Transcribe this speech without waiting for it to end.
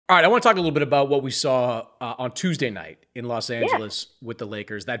All right, I want to talk a little bit about what we saw on Tuesday night in Los Yeah. Angeles with the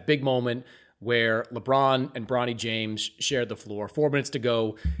Lakers. That big moment where LeBron and Bronny James shared the floor. 4 minutes to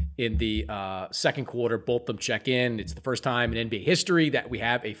go in the second quarter. Both of them check in. It's the first time in NBA history that we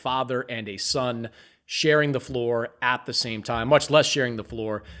have a father and a son sharing the floor at the same time, much less sharing the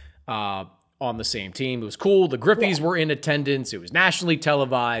floor on the same team. It was cool. The Yeah. Griffies were in attendance. It was nationally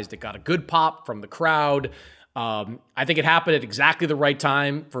televised. It got a good pop from the crowd. I think it happened at exactly the right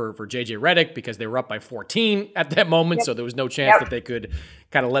time for JJ Redick because they were up by 14 at that moment. Yep. So there was no chance that Yep. they could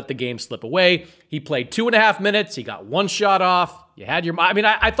kind of let the game slip away. He played 2.5 minutes. He got one shot off. You had your, I mean,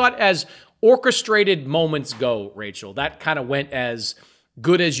 I thought as orchestrated moments go, Rachel, that kind of went as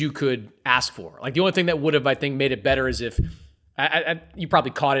good as you could ask for. Like the only thing that would have, I think, made it better is if you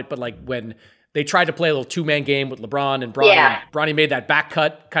probably caught it, but like when they tried to play a little two-man game with LeBron and Bronny, Yeah. and Bronny made that back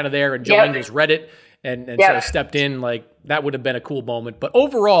cut kind of there, and Joe Yep. Ingles read it and sort of Yep. stepped in. Like that would have been a cool moment. But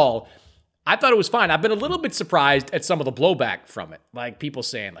overall, I thought it was fine. I've been a little bit surprised at some of the blowback from it. Like people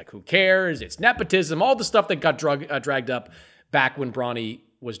saying, like, who cares? It's nepotism, all the stuff that got dragged up back when Bronny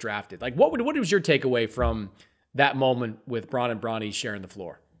was drafted. Like, what was your takeaway from that moment with Bron and Bronny sharing the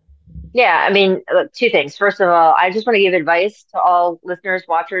floor? Yeah. I mean, look, two things. First of all, I just want to give advice to all listeners,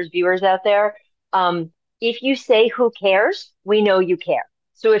 watchers, viewers out there. If you say who cares, we know you care.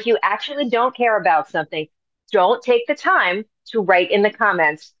 So if you actually don't care about something, don't take the time to write in the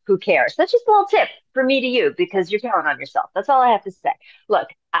comments who cares. That's just a little tip for me to you because you're telling on yourself. That's all I have to say. Look,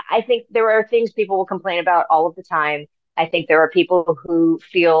 I think there are things people will complain about all of the time. I think there are people who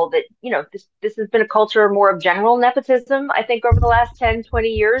feel that, this has been a culture more of general nepotism. I think over the last 10, 20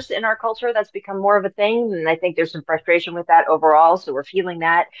 years in our culture, that's become more of a thing. And I think there's some frustration with that overall. So we're feeling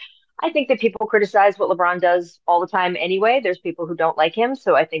that. I think that people criticize what LeBron does all the time anyway. There's people who don't like him.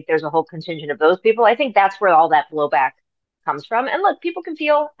 So I think there's a whole contingent of those people. I think that's where all that blowback comes from. And look, people can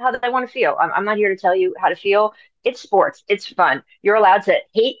feel how they want to feel. I'm not here to tell you how to feel. It's sports. It's fun. You're allowed to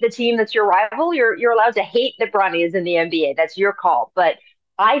hate the team that's your rival. You're allowed to hate that Bronny is in the NBA. That's your call. But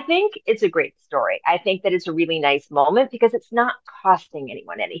I think it's a great story. I think that it's a really nice moment because it's not costing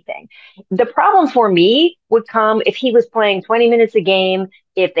anyone anything. The problem for me would come if he was playing 20 minutes a game,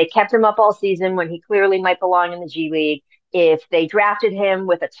 if they kept him up all season when he clearly might belong in the G League, if they drafted him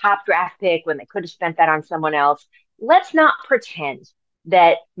with a top draft pick when they could have spent that on someone else. Let's not pretend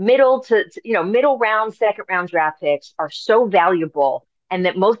that middle round, second round draft picks are so valuable and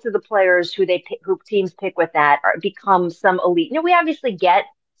that most of the players who teams pick with that become some elite. We obviously get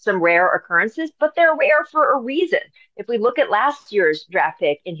some rare occurrences, but they're rare for a reason. If we look at last year's draft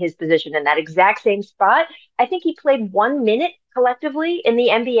pick in his position in that exact same spot, I think he played 1 minute collectively in the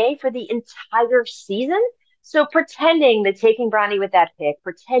NBA for the entire season. So pretending that taking Bronny with that pick,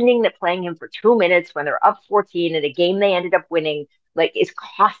 pretending that playing him for 2 minutes when they're up 14 in a game they ended up winning, like is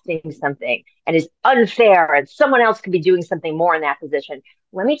costing something and is unfair and someone else could be doing something more in that position.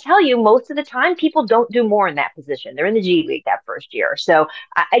 Let me tell you, most of the time people don't do more in that position. They're in the G League that first year. So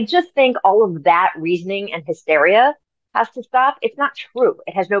I just think all of that reasoning and hysteria has to stop. It's not true.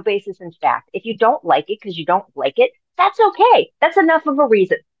 It has no basis in fact. If you don't like it because you don't like it, that's okay. That's enough of a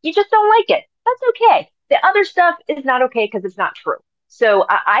reason. You just don't like it. That's okay. The other stuff is not okay because it's not true. So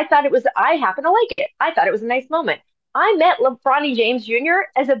I happen to like it. I thought it was a nice moment. I met Bronny James Jr.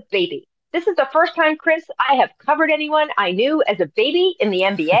 as a baby. This is the first time, Chris, I have covered anyone I knew as a baby in the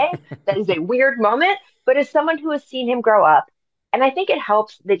NBA. That is a weird moment, but as someone who has seen him grow up, and I think it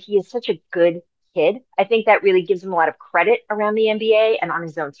helps that he is such a good kid. I think that really gives him a lot of credit around the NBA and on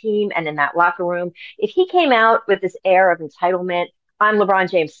his own team and in that locker room. If he came out with this air of entitlement, I'm LeBron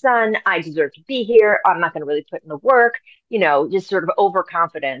James' son, I deserve to be here, I'm not going to really put in the work, just sort of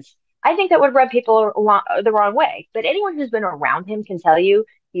overconfidence. I think that would rub people the wrong way. But anyone who's been around him can tell you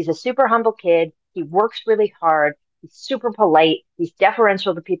he's a super humble kid. He works really hard. He's super polite. He's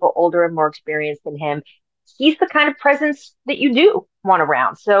deferential to people older and more experienced than him. He's the kind of presence that you do want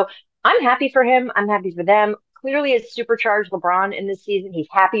around. So I'm happy for him. I'm happy for them. Clearly, it's supercharged LeBron in this season. He's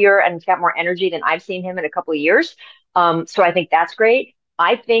happier and he's got more energy than I've seen him in a couple of years. So I think that's great.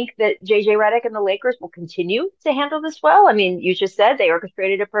 I think that JJ Redick and the Lakers will continue to handle this well. I mean, you just said they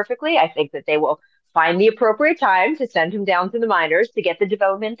orchestrated it perfectly. I think that they will find the appropriate time to send him down to the minors to get the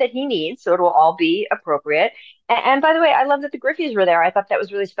development that he needs. So it will all be appropriate. And by the way, I love that the Griffies were there. I thought that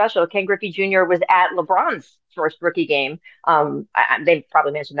was really special. Ken Griffey Jr. was at LeBron's first rookie game. They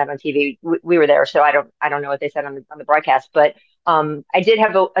probably mentioned that on TV. We were there, so I don't know what they said on the broadcast. But I did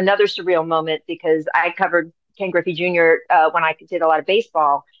have another surreal moment because I covered Ken Griffey Jr. When I did a lot of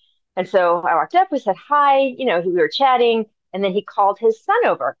baseball. And so I walked up, we said hi, we were chatting, and then he called his son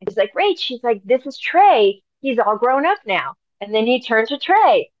over. He's like, Rach, he's like, this is Trey. He's all grown up now. And then he turned to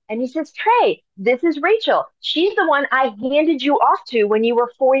Trey And he says, Trey, this is Rachel. She's the one I handed you off to when you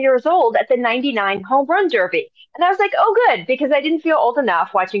were 4 years old at the 99 home run derby. And I was like, oh, good, because I didn't feel old enough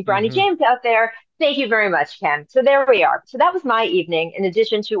watching Bronny Mm-hmm. James out there. Thank you very much, Ken. So there we are. So that was my evening. In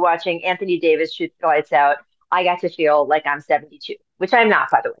addition to watching Anthony Davis shoot the lights out, I got to feel like I'm 72, which I'm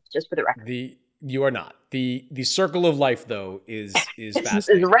not, by the way, just for the record. You are not. The circle of life though is It's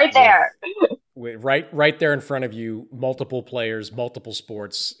fascinating. right there. With right there in front of you, multiple players, multiple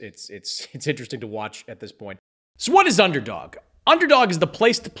sports. It's interesting to watch at this point. So what is Underdog? Underdog is the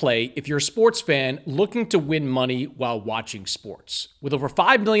place to play if you're a sports fan looking to win money while watching sports. With over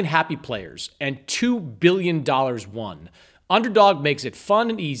 5 million happy players and $2 billion won, Underdog makes it fun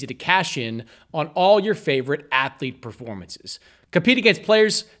and easy to cash in on all your favorite athlete performances. Compete against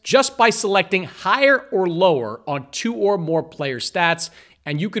players just by selecting higher or lower on 2 or more player stats,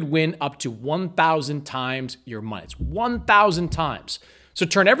 and you could win up to 1,000 times your money. It's 1,000 times. So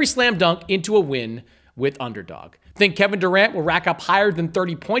turn every slam dunk into a win with Underdog. Think Kevin Durant will rack up higher than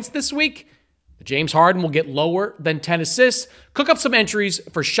 30 points this week? James Harden will get lower than 10 assists? Cook up some entries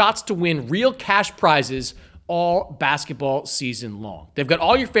for shots to win real cash prizes all basketball season long. They've got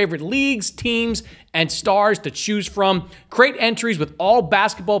all your favorite leagues, teams, and stars to choose from. Create entries with all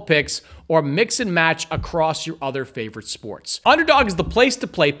basketball picks or mix and match across your other favorite sports. Underdog is the place to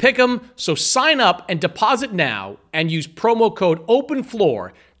play pick'em, so sign up and deposit now and use promo code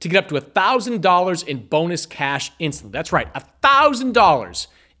OPENFLOOR to get up to $1,000 in bonus cash instantly. That's right, $1,000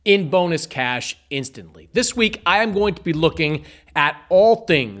 in bonus cash instantly. This week, I am going to be looking at all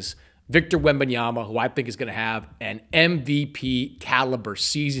things Victor Wembanyama, who I think is going to have an MVP caliber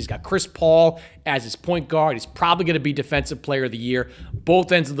season. He's got Chris Paul as his point guard. He's probably going to be Defensive Player of the Year,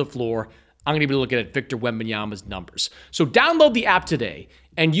 both ends of the floor. I'm going to be looking at Victor Wembanyama's numbers. So download the app today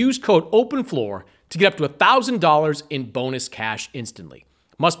and use code OPENFLOOR to get up to $1,000 in bonus cash instantly.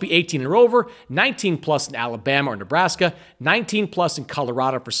 Must be 18 or over, 19 plus in Alabama or Nebraska, 19 plus in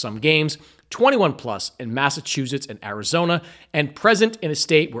Colorado for some games, 21 plus in Massachusetts and Arizona, and present in a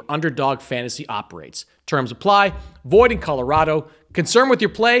state where Underdog Fantasy operates. Terms apply. Void in Colorado. Concerned with your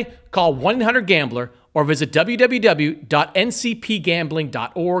play? Call 1-800-GAMBLER or visit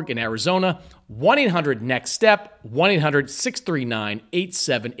www.ncpgambling.org in Arizona, 1-800-NEXT-STEP,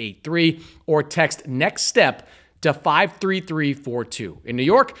 1-800-639-8783, or text NEXT STEP to 53342. In New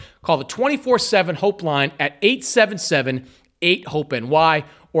York, call the 24/7 Hope line at 877-8-HOPE-NY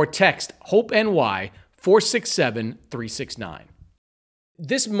or text HOPE-NY 467-369.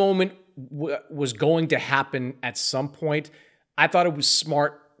 This moment was going to happen at some point. I thought it was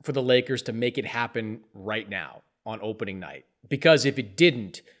smart for the Lakers to make it happen right now on opening night, because if it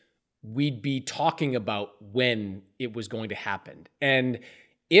didn't, we'd be talking about when it was going to happen. And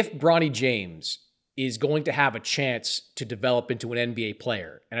if Bronny James is going to have a chance to develop into an NBA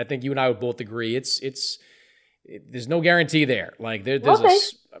player, and I think you and I would both agree, there's no guarantee there. Like it's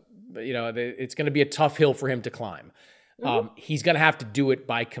going to be a tough hill for him to climb. He's going to have to do it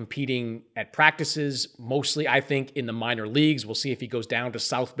by competing at practices, mostly, I think, in the minor leagues. We'll see if he goes down to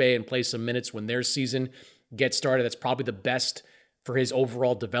South Bay and plays some minutes when their season gets started. That's probably the best for his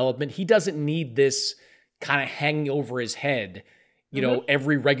overall development. He doesn't need this kind of hanging over his head,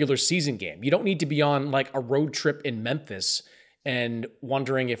 every regular season game. You don't need to be on like a road trip in Memphis and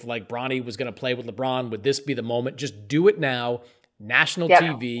wondering if like Bronny was going to play with LeBron. Would this be the moment? Just do it now. National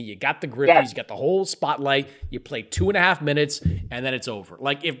TV, you got the Griffies, you got the whole spotlight, you play 2.5 minutes, and then it's over.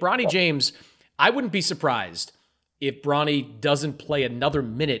 Like, if Bronny James, I wouldn't be surprised if Bronny doesn't play another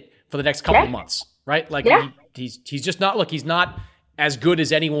minute for the next couple of months, right? Like, he's just not, look, he's not as good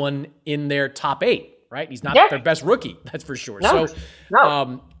as anyone in their top 8, right? He's not their best rookie, that's for sure.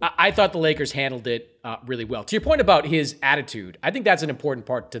 I thought the Lakers handled it really well. To your point about his attitude, I think that's an important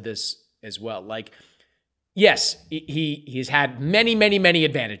part to this as well. Like, yes, he's had many, many, many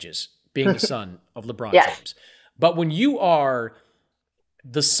advantages being the son of LeBron James. But when you are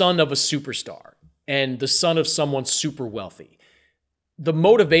the son of a superstar and the son of someone super wealthy, the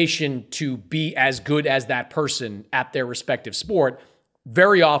motivation to be as good as that person at their respective sport,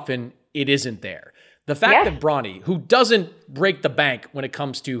 very often it isn't there. The fact that Bronny, who doesn't break the bank when it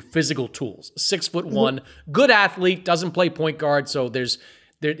comes to physical tools, 6'1", good athlete, doesn't play point guard, so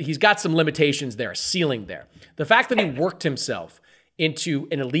he's got some limitations there, a ceiling there. The fact that he worked himself into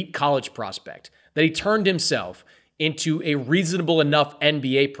an elite college prospect, that he turned himself into a reasonable enough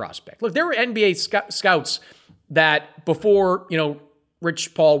NBA prospect. Look, there were NBA scouts that before,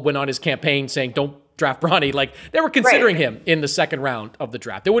 Rich Paul went on his campaign saying, don't draft Bronny, like they were considering him in the second round of the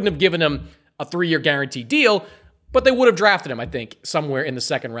draft. They wouldn't have given him a 3-year guaranteed deal, but they would have drafted him, I think, somewhere in the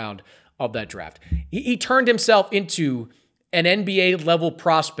second round of that draft. He turned himself into an NBA level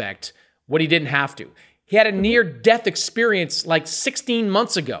prospect when he didn't have to. He had a near-death experience like 16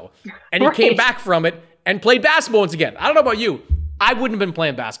 months ago, and he came back from it and played basketball once again. I don't know about you. I wouldn't have been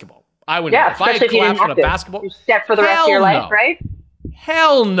playing basketball. I wouldn't have. If I had collapsed on a basketball, you're set for the rest of your life, right?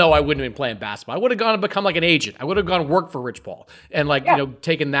 Hell no, I wouldn't have been playing basketball. I would have gone and become like an agent. I would have gone and worked for Rich Paul and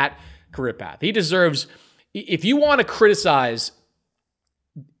taken that career path. He deserves, if you want to criticize,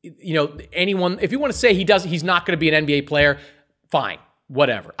 anyone, if you want to say he's not going to be an NBA player, fine,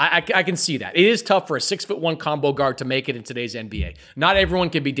 whatever. I can see that. It is tough for a 6'1" combo guard to make it in today's NBA. Not everyone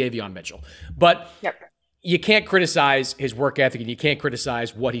can be Davion Mitchell, but you can't criticize his work ethic and you can't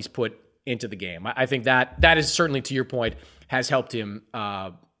criticize what he's put into the game. I think that is certainly, to your point, has helped him,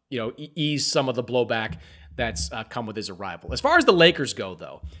 ease some of the blowback that's come with his arrival. As far as the Lakers go,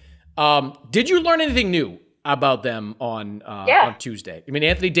 though, did you learn anything new about them on Tuesday? I mean,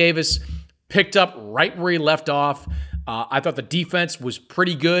 Anthony Davis picked up right where he left off. I thought the defense was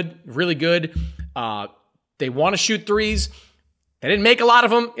pretty good, really good. They want to shoot threes. They didn't make a lot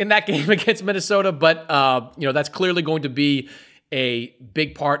of them in that game against Minnesota, but that's clearly going to be a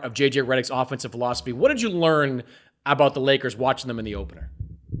big part of JJ Redick's offensive philosophy. What did you learn about the Lakers watching them in the opener?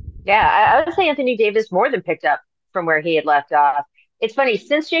 Yeah, I would say Anthony Davis more than picked up from where he had left off. It's funny,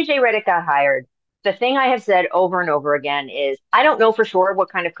 since JJ Redick got hired, the thing I have said over and over again is I don't know for sure what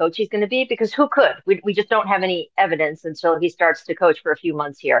kind of coach he's going to be, because who could? We just don't have any evidence until he starts to coach for a few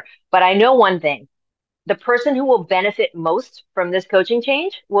months here. But I know one thing. The person who will benefit most from this coaching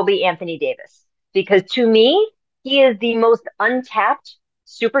change will be Anthony Davis, because to me, he is the most untapped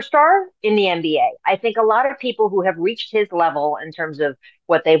superstar in the NBA. I think a lot of people who have reached his level in terms of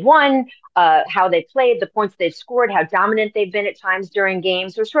what they've won, how they played, the points they've scored, how dominant they've been at times during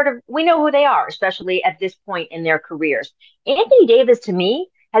games, we know who they are, especially at this point in their careers. Anthony Davis, to me,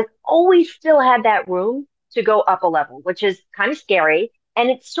 has always still had that room to go up a level, which is kind of scary. And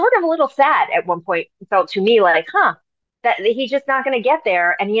it's sort of a little sad at one point. It felt to me like, that he's just not going to get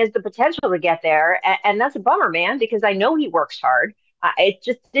there, and he has the potential to get there. And that's a bummer, man, because I know he works hard. It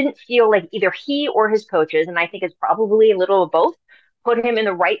just didn't feel like either he or his coaches, and I think it's probably a little of both, put him in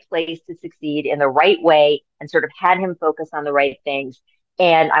the right place to succeed in the right way and sort of had him focus on the right things.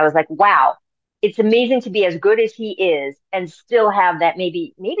 And I was like, wow, it's amazing to be as good as he is and still have that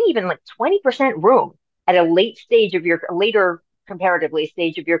maybe even like 20% room at a later comparatively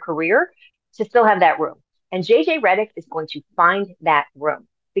stage of your career to still have that room. And JJ Redick is going to find that room,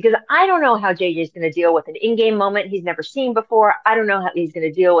 because I don't know how JJ is going to deal with an in-game moment he's never seen before. I don't know how he's going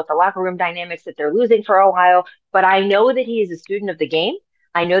to deal with the locker room dynamics that they're losing for a while, but I know that he is a student of the game.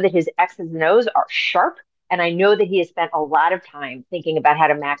 I know that his X's and O's are sharp, and I know that he has spent a lot of time thinking about how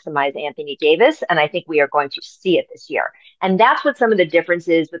to maximize Anthony Davis, and I think we are going to see it this year. And that's what some of the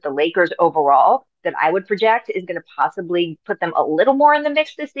differences with the Lakers overall that I would project is going to possibly put them a little more in the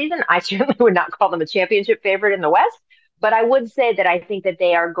mix this season. I certainly would not call them a championship favorite in the West, but I would say that I think that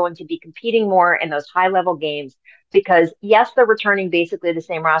they are going to be competing more in those high-level games because, yes, they're returning basically the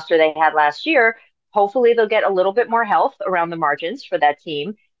same roster they had last year. Hopefully they'll get a little bit more health around the margins for that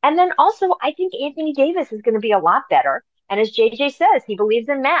team. And then also, I think Anthony Davis is going to be a lot better. And as JJ says, he believes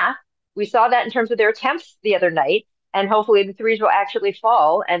in math. We saw that in terms of their attempts the other night. And hopefully the threes will actually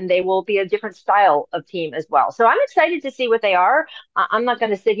fall and they will be a different style of team as well. So I'm excited to see what they are. I'm not going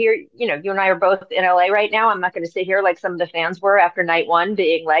to sit here, you and I are both in LA right now. I'm not going to sit here like some of the fans were after night one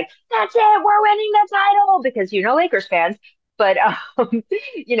being like, that's it, we're winning the title, because, Lakers fans. But,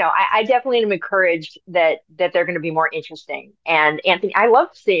 I definitely am encouraged that they're going to be more interesting. And Anthony, I love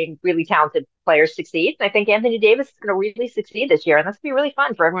seeing really talented players succeed. I think Anthony Davis is going to really succeed this year. And that's going to be really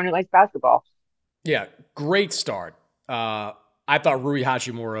fun for everyone who likes basketball. Yeah, great start. I thought Rui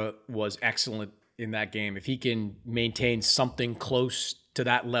Hachimura was excellent in that game. If he can maintain something close to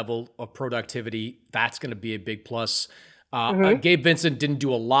that level of productivity, that's going to be a big plus. Gabe Vincent didn't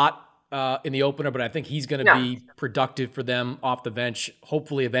do a lot in the opener, but I think he's going to be productive for them off the bench.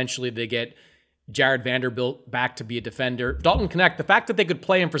 Hopefully, eventually they get Jared Vanderbilt back to be a defender. Dalton Knecht, the fact that they could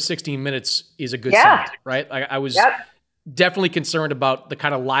play him for 16 minutes is a good sign, right? I was definitely concerned about the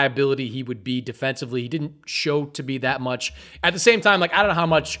kind of liability he would be defensively. He didn't show to be that much. At the same time, I don't know how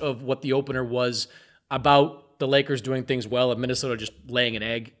much of what the opener was about the Lakers doing things well and Minnesota just laying an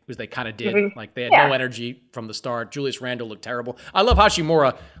egg, because they kind of did. They had no energy from the start. Julius Randle looked terrible. I love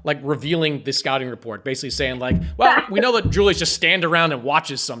Hachimura, revealing the scouting report, basically saying, well, we know that Julius just stand around and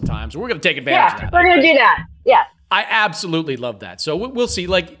watches sometimes. We're going to take advantage of that. We're going to do that. Yeah. I absolutely love that. So we'll see.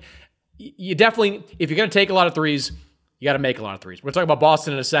 You definitely, if you're going to take a lot of threes, you got to make a lot of threes. We'll talk about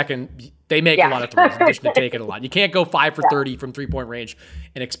Boston in a second. They make a lot of threes in addition to taking a lot. You can't go 5 for 30 from 3-point range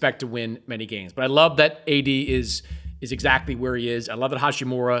and expect to win many games. But I love that AD is is exactly where he is. I love that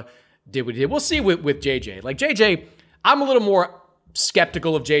Hashimura did what he did. We'll see with JJ. Like JJ, I'm a little more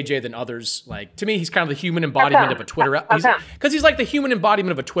skeptical of JJ than others. Like to me, he's kind of the human embodiment of a Twitter, because he's like the human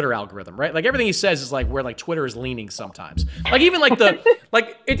embodiment of a Twitter algorithm, right? Like everything he says is like where like Twitter is leaning sometimes. Like even like the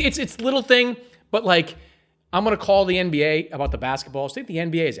like it's little thing, but like I'm gonna call the NBA about the basketballs. I think the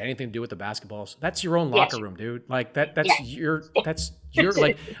NBA has anything to do with the basketballs. That's your own locker room, dude. Like that's your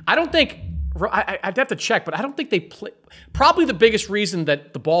like I don't think. I'd have to check, but I don't think they play. Probably the biggest reason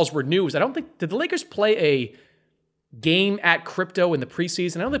that the balls were new is did the Lakers play a game at Crypto in the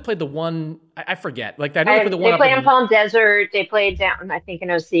preseason? I know they played the one, I forget. Like I know they played the one. They played in Palm Desert. They played down, I think, in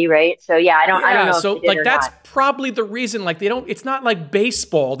OC, right? So yeah, I don't know. So if they did or that's not. probably the reason. Like it's not like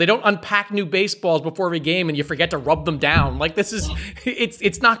baseball. They don't unpack new baseballs before every game and you forget to rub them down. Like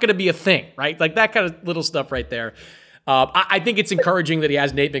it's not going to be a thing, right? Like that kind of little stuff right there. I think it's encouraging that he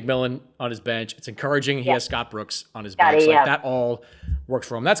has Nate McMillan on his bench. It's encouraging he has Scott Brooks on his bench. That all works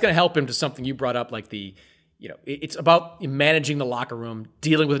for him. That's going to help him to something you brought up, like it's about managing the locker room,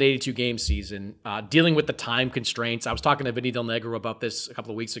 dealing with an 82-game season, dealing with the time constraints. I was talking to Vinny Del Negro about this a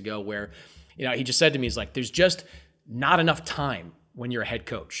couple of weeks ago where, he just said to me, he's like, there's just not enough time when you're a head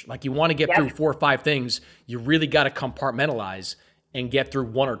coach. Like you want to get through 4 or 5 things, you really got to compartmentalize and get through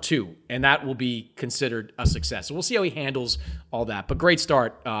 1 or 2, and that will be considered a success. So we'll see how he handles all that. But great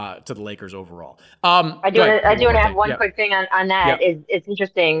start to the Lakers overall. I do want to have one quick thing on that. It's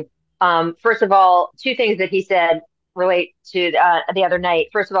interesting. First of all, 2 things that he said relate to the other night.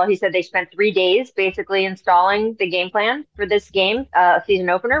 First of all, he said they spent 3 days basically installing the game plan for this game, season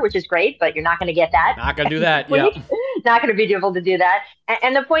opener, which is great, but you're not going to get that. Not going to do that. Not going to be able to do that.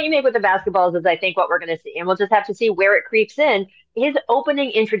 And the point you make with the basketballs is I think what we're going to see, and we'll just have to see where it creeps in. His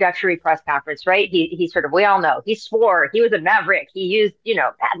opening introductory press conference, right? He sort of, we all know, he swore, he was a maverick, he used,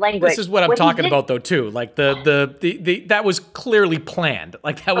 bad language. This is what I'm talking about though, too. Like the that was clearly planned.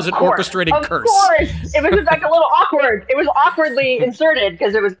 Like that was an orchestrated curse. Of course. It was like a little awkward. It was awkwardly inserted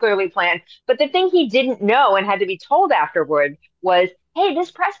because it was clearly planned. But the thing he didn't know and had to be told afterward was, hey,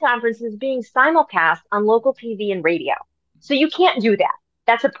 this press conference is being simulcast on local TV and radio. So you can't do that.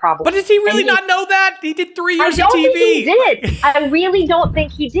 That's a problem. But does he really not know that? He did 3 years of TV. I don't think he did. I really don't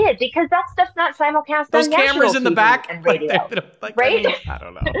think he did because that stuff's not simulcast Those on national cameras in the TV back and radio, right? I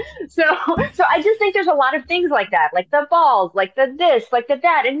don't know. So I just think there's a lot of things like that, like the balls, like the this, like the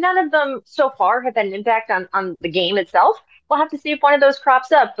that, and none of them so far have had an impact on the game itself. We'll have to see if one of those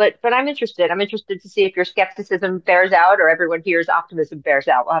crops up, but I'm interested. I'm interested to see if your skepticism bears out or everyone here's optimism bears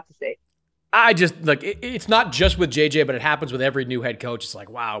out. We'll have to see. I just, look, it's not just with JJ, but it happens with every new head coach. It's like,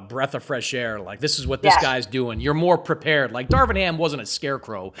 wow, breath of fresh air. Like, this is what this guy's doing. You're more prepared. Like, Darvin Ham wasn't a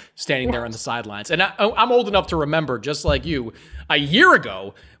scarecrow standing there on the sidelines. And I'm old enough to remember, just like you, a year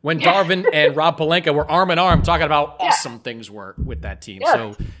ago when Darvin and Rob Pelinka were arm in arm talking about how awesome things were with that team.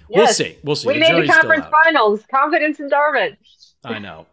 So we'll see. We'll see. We made the conference finals. Confidence in Darvin. I know.